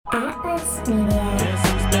Atlas Media.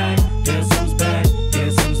 Guess who's back? Guess who's back?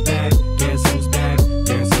 Guess who's back? Guess who's back?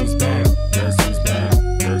 Guess who's back? Guess who's back?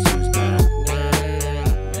 Guess who's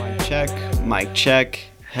back? Mic check, mic check.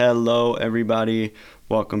 Hello, everybody.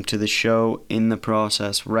 Welcome to the show, In the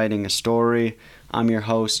Process, Writing a Story. I'm your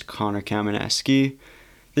host, Connor Kameneski.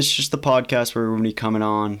 This is just the podcast where we're going to be coming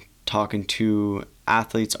on, talking to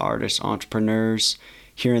athletes, artists, entrepreneurs,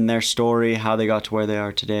 hearing their story, how they got to where they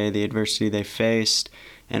are today, the adversity they faced,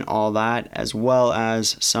 and all that, as well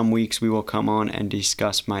as some weeks we will come on and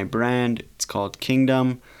discuss my brand. It's called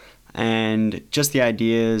Kingdom, and just the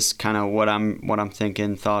ideas, kind of what I'm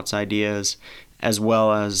thinking, thoughts, ideas, as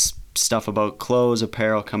well as stuff about clothes,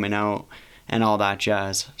 apparel coming out, and all that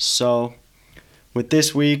jazz. So, with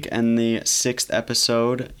this week and the 6th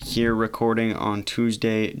episode here, recording on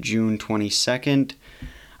Tuesday, June 22nd,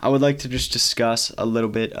 I would like to just discuss a little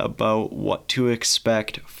bit about what to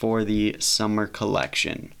expect for the summer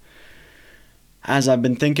collection. As I've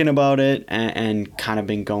been thinking about it and kind of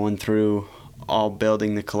been going through all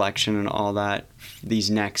building the collection and all that these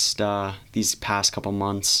past couple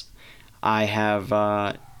months, I have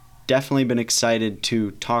definitely been excited to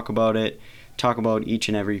talk about it, talk about each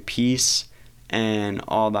and every piece and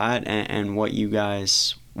all that, and what you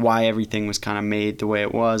guys, why everything was kind of made the way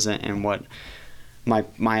it was, and what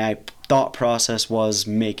my thought process was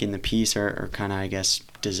making the piece, or kind of, I guess,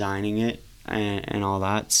 designing it and all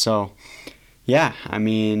that. So yeah, I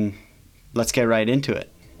mean, let's get right into it.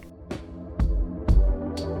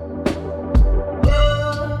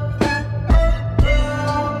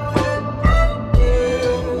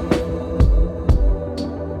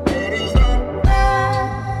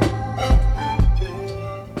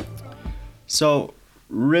 So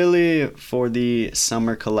really, for the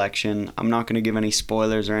summer collection, I'm not going to give any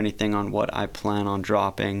spoilers or anything on what I plan on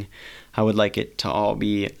dropping. I would like it to all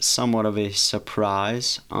be somewhat of a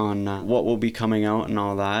surprise on what will be coming out and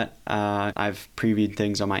all that. I've previewed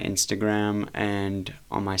things on my Instagram and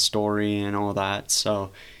on my story and all that,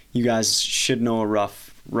 so you guys should know a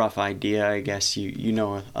rough idea. I guess you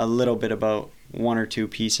know a little bit about one or two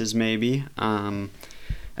pieces maybe.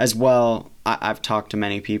 As well, I've talked to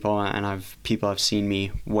many people, and people have seen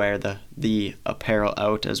me wear the apparel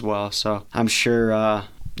out as well. So I'm sure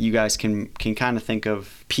you guys can kind of think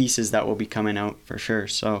of pieces that will be coming out for sure.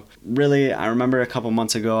 So really, I remember a couple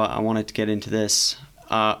months ago, I wanted to get into this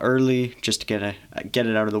early, just to get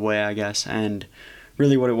it out of the way, I guess. And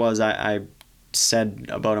really, what it was, I said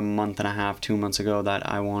about a month and a half, 2 months ago, that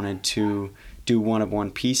I wanted to do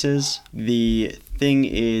one-of-one pieces. The thing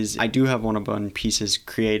is, I do have one-of-one pieces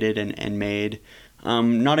created and made.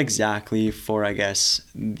 Not exactly for, I guess,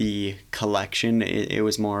 the collection. It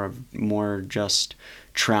was more just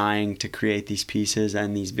trying to create these pieces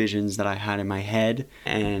and these visions that I had in my head,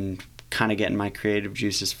 and kind of getting my creative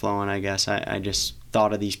juices flowing, I guess. I just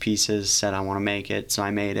thought of these pieces, said I want to make it, so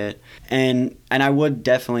I made it. And I would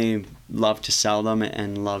definitely love to sell them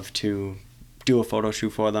and love to do a photo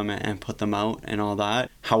shoot for them and put them out and all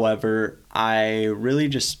that. However, I really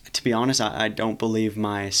just, to be honest, I don't believe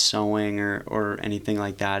my sewing or anything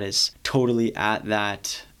like that is totally at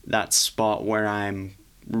that spot where I'm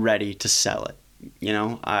ready to sell it. You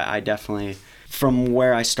know, I definitely, from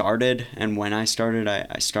where I started and when I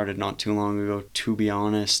started not too long ago, to be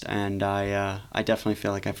honest, and I definitely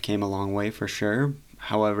feel like I've came a long way for sure.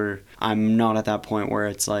 However, I'm not at that point where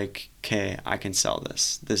it's like, okay, I can sell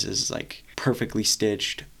this. This is like perfectly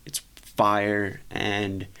stitched, it's fire,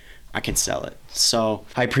 and I can sell it. So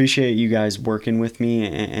I appreciate you guys working with me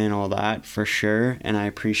and all that for sure, and I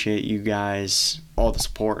appreciate you guys, all the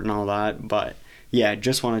support and all that. But yeah,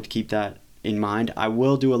 just wanted to keep that in mind. I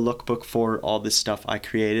will do a lookbook for all this stuff I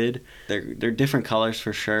created. They're different colors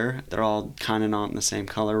for sure. They're all kind of not in the same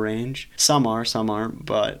color range. Some aren't,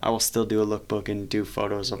 but I will still do a lookbook and do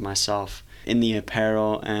photos of myself in the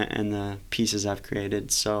apparel and the pieces I've created.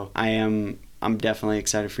 So I'm definitely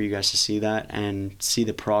excited for you guys to see that and see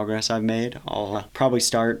the progress I've made. I'll probably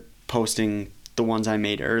start posting the ones I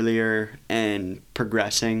made earlier and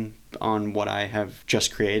progressing on what I have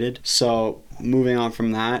just created. So moving on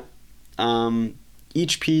from that,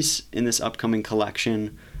 each piece in this upcoming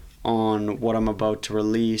collection on what I'm about to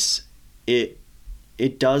release, it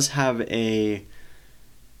does have a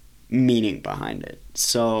meaning behind it.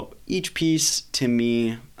 So each piece to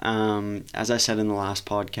me, as I said in the last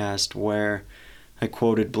podcast where I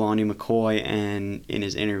quoted Blondie McCoy, and in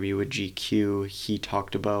his interview with GQ, he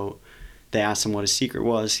talked about, they asked him what his secret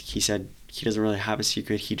was. He said he doesn't really have a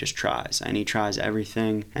secret, he just tries, and he tries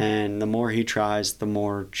everything, and the more he tries, the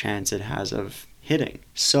more chance it has of hitting.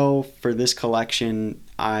 So for this collection,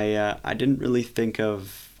 I didn't really think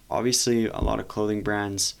of obviously a lot of clothing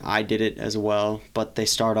brands, I did it as well, but they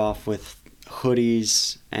start off with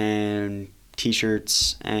hoodies and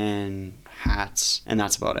t-shirts and hats, and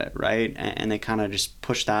that's about it, right? And they kind of just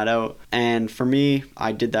push that out. And for me,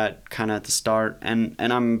 I did that kind of at the start, and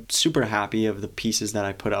I'm super happy of the pieces that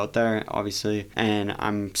I put out there, obviously, and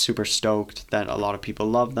I'm super stoked that a lot of people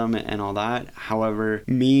love them and all that. However,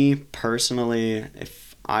 me personally,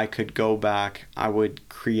 if I could go back, I would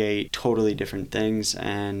create totally different things,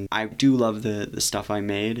 and I do love the stuff I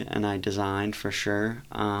made and I designed for sure.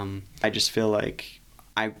 I just feel like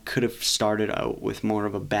I could have started out with more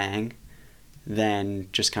of a bang than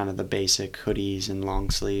just kind of the basic hoodies and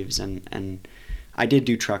long sleeves, and I did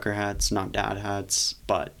do trucker hats, not dad hats,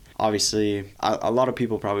 but obviously a lot of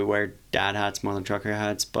people probably wear dad hats more than trucker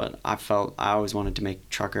hats, but I felt I always wanted to make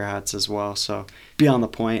trucker hats as well, so beyond the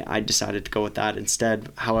point, I decided to go with that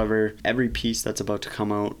instead. However, every piece that's about to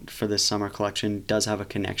come out for this summer collection does have a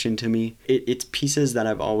connection to me. It's pieces that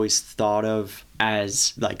I've always thought of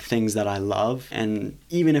as like things that I love, and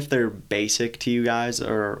even if they're basic to you guys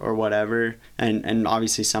or whatever, and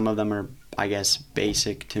obviously some of them are, I guess,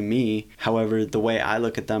 basic to me. However, the way I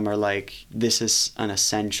look at them are like, this is an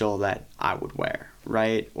essential that I would wear,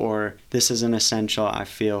 right? Or this is an essential I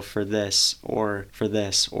feel for this or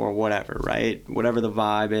whatever, right? Whatever the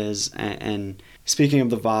vibe is. And speaking of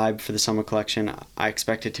the vibe for the summer collection, I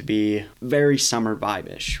expect it to be very summer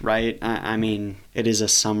vibe-ish, right? I mean, it is a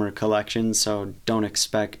summer collection, so don't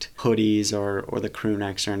expect hoodies or the crew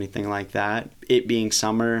necks or anything like that. It being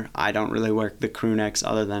summer, I don't really wear the crew necks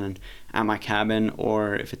other than at my cabin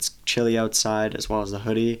or if it's chilly outside, as well as the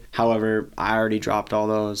hoodie. However, I already dropped all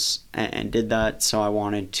those and did that, so I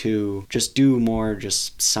wanted to just do more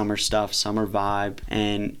just summer stuff, summer vibe,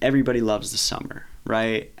 and everybody loves the summer,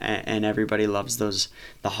 right? And everybody loves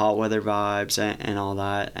the hot weather vibes and all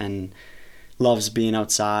that, and loves being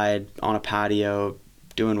outside on a patio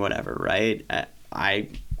doing whatever, right?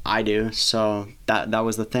 I do. So that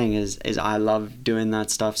was the thing is I love doing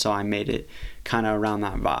that stuff, so I made it kind of around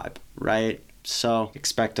that vibe, right? So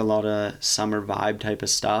expect a lot of summer vibe type of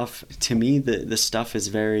stuff. To me, the stuff is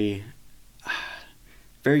very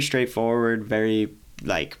straightforward, very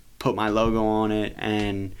like put my logo on it,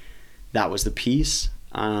 and that was the piece.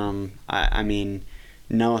 I mean,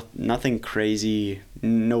 nothing crazy,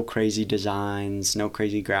 no crazy designs, no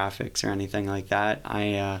crazy graphics or anything like that.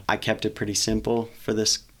 I kept it pretty simple for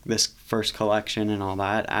this first collection and all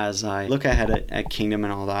that. As I look ahead at Kingdom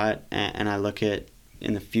and all that, and I look at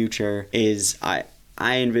in the future, is I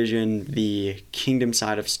envision the Kingdom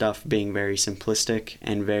side of stuff being very simplistic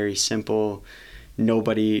and very simple.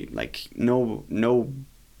 Nobody like no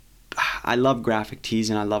I love graphic tees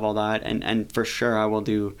and I love all that, and for sure I will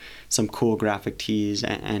do some cool graphic tees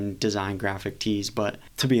and design graphic tees, but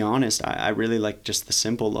to be honest, I really like just the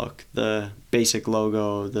simple look, the basic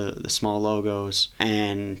logo, the small logos,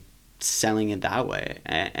 and selling it that way.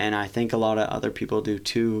 And I think a lot of other people do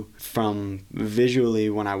too, from visually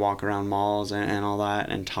when I walk around malls and all that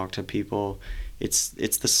and talk to people. It's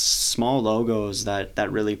the small logos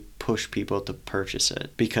that really push people to purchase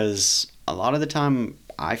it, because a lot of the time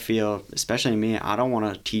I feel, especially me, I don't want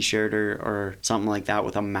a t-shirt or something like that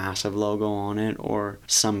with a massive logo on it or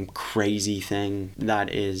some crazy thing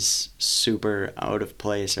that is super out of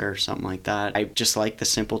place or something like that. I just like the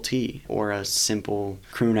simple tee or a simple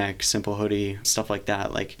crew neck, simple hoodie, stuff like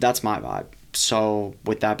that. Like, that's my vibe. So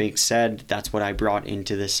with that being said, that's what I brought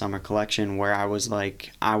into this summer collection, where I was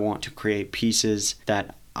like, I want to create pieces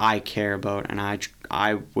that I care about and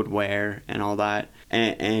I would wear and all that,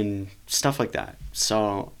 and stuff like that.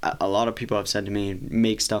 So a lot of people have said to me,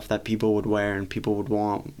 make stuff that people would wear and people would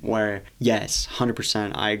want. Where, yes,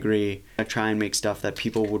 100%, I agree. I try and make stuff that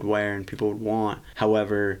people would wear and people would want.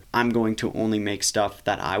 However, I'm going to only make stuff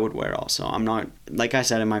that I would wear also. I'm not, like I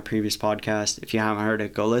said in my previous podcast, if you haven't heard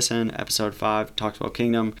it, go listen. Episode 5 talks about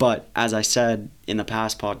Kingdom. But as I said in the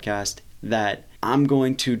past podcast, that I'm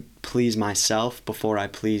going to please myself before I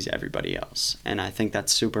please everybody else. And I think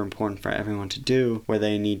that's super important for everyone to do, where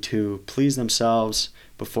they need to please themselves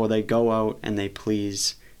before they go out and they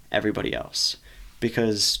please everybody else.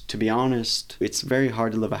 Because to be honest, it's very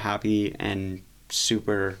hard to live a happy and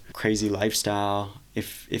super crazy lifestyle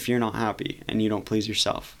if you're not happy and you don't please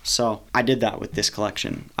yourself. So I did that with this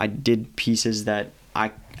collection. I did pieces that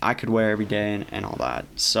I could wear every day and all that.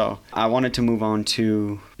 So I wanted to move on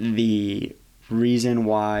to the reason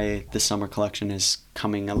why the summer collection is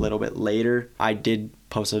coming a little bit later. I did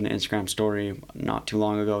post an Instagram story not too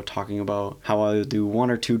long ago talking about how I will do 1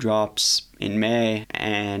 or 2 drops in May,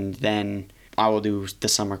 and then I will do the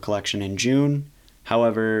summer collection in June,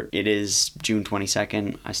 However, it is June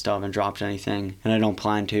 22nd. I still haven't dropped anything, and I don't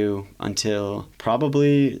plan to until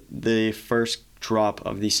probably the first drop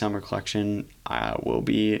of the summer collection will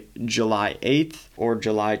be July 8th or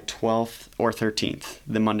July 12th or 13th,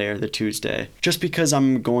 the Monday or the Tuesday. Just because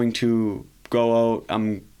I'm going to go out,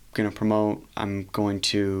 I'm going to promote, I'm going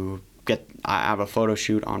to I have a photo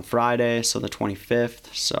shoot on Friday, so the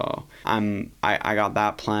 25th. So I got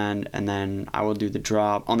that planned, and then I will do the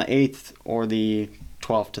drop on the 8th or the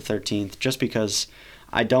 12th to 13th, just because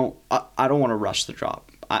I don't want to rush the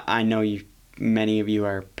drop. I know many of you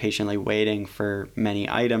are patiently waiting for many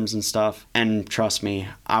items and stuff, and trust me,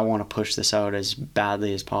 I want to push this out as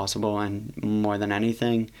badly as possible and more than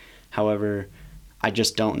anything. However, I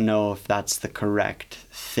just don't know if that's the correct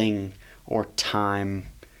thing or time.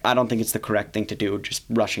 I don't think it's the correct thing to do, just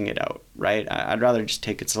rushing it out, right? I'd rather just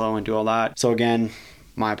take it slow and do all that. So again,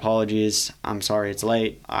 my apologies. I'm sorry it's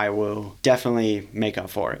late. I will definitely make up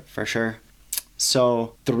for it, for sure.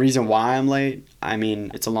 So the reason why I'm late, I mean,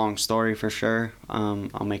 it's a long story for sure.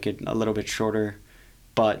 I'll make it a little bit shorter.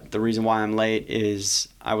 But the reason why I'm late is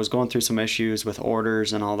I was going through some issues with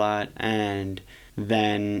orders and all that. And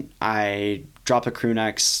then I dropped the crew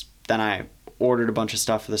necks. Then I ordered a bunch of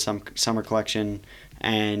stuff for the summer collection.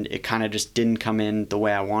 And it kind of just didn't come in the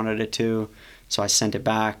way I wanted it to. So I sent it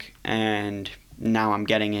back. And now I'm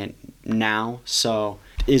getting it now. So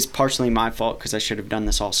it is partially my fault because I should have done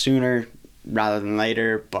this all sooner rather than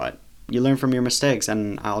later, but you learn from your mistakes,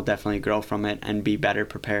 and I'll definitely grow from it and be better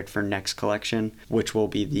prepared for next collection, which will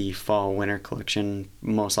be the fall winter collection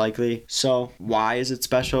most likely. So why is it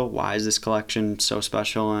special? Why is this collection so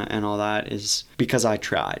special and all that? Is because I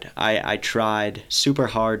tried. I tried super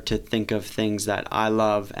hard to think of things that I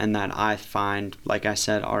love and that I find, like I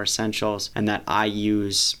said, are essentials and that I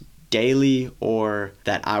use daily or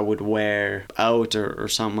that I would wear out or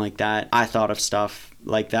something like that. I thought of stuff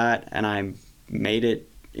like that and I made it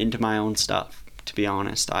into my own stuff, to be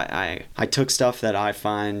honest. I took stuff that I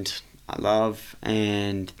find I love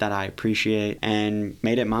and that I appreciate and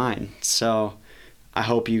made it mine. So I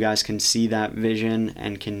hope you guys can see that vision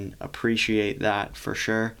and can appreciate that for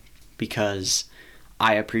sure, because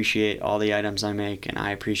I appreciate all the items I make and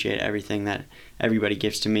I appreciate everything that everybody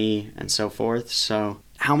gives to me and so forth. So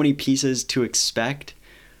how many pieces to expect?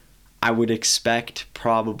 I would expect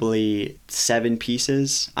probably 7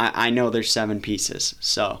 pieces. I know there's 7 pieces,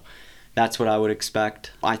 so that's what I would expect.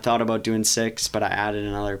 I thought about doing 6, but I added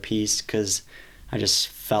another piece because I just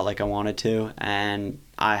felt like I wanted to, and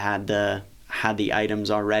I had the items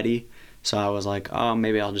already. So I was like, oh,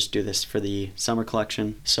 maybe I'll just do this for the summer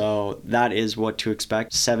collection. So that is what to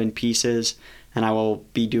expect, 7 pieces, and I will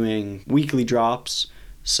be doing weekly drops.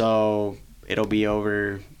 So it'll be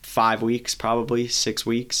over 5 weeks, probably 6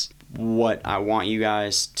 weeks. What I want you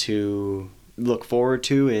guys to look forward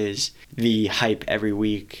to is the hype every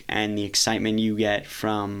week and the excitement you get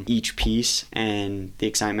from each piece and the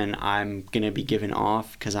excitement I'm going to be giving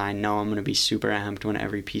off, because I know I'm going to be super amped when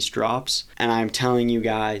every piece drops. And I'm telling you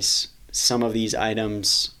guys, some of these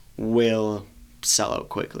items will sell out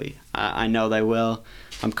quickly. I know they will.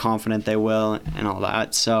 I'm confident they will and all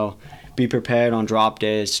that. So be prepared on drop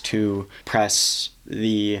days to press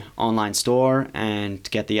the online store and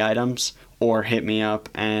to get the items, or hit me up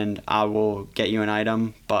and I will get you an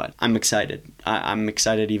item. But I'm excited. I'm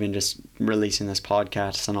excited even just releasing this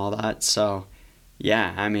podcast and all that. So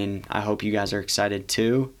yeah, I mean, I hope you guys are excited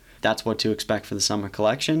too. That's what to expect for the summer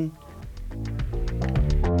collection.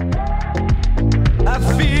 I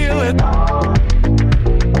feel it.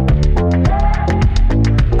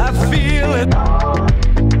 I feel it.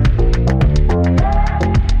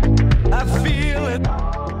 I feel it.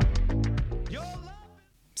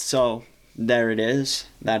 So there it is.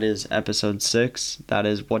 That is episode 6. That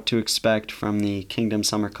is what to expect from the Kingdom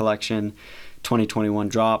Summer Collection 2021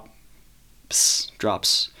 drops.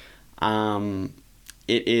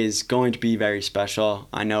 It is going to be very special.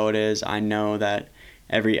 I know it is. I know that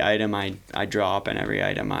every item I drop and every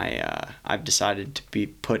item I've decided to be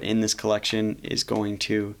put in this collection is going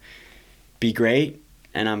to be great,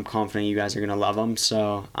 and I'm confident you guys are going to love them.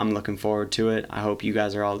 So I'm looking forward to it. I hope you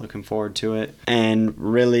guys are all looking forward to it. And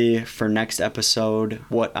really, for next episode,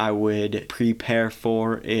 what I would prepare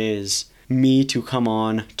for is me to come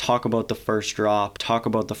on, talk about the first drop, talk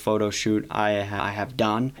about the photo shoot I have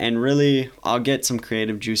done, and really I'll get some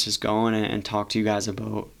creative juices going and talk to you guys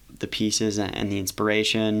about the pieces and the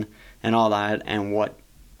inspiration and all that, and what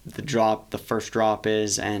the first drop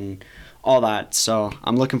is and all that. So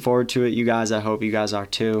I'm looking forward to it, you guys. I hope you guys are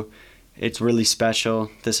too. It's really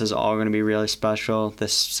special. This is all going to be really special.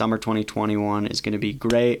 This summer 2021 is going to be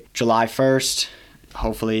great. July 1st,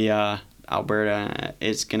 hopefully Alberta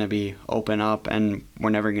is going to be open up and we're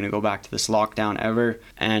never going to go back to this lockdown ever.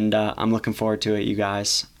 And I'm looking forward to it, you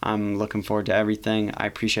guys. I'm looking forward to everything. I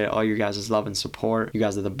appreciate all your guys' love and support. You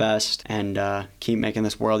guys are the best. And keep making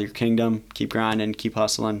this world your kingdom. Keep grinding. Keep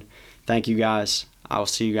hustling. Thank you, guys. I will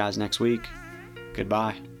see you guys next week.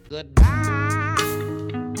 Goodbye. Goodbye.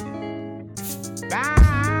 Bye.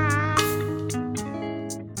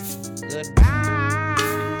 Goodbye.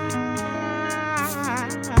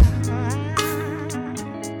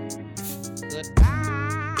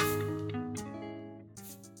 Goodbye.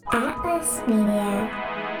 Atlas Media.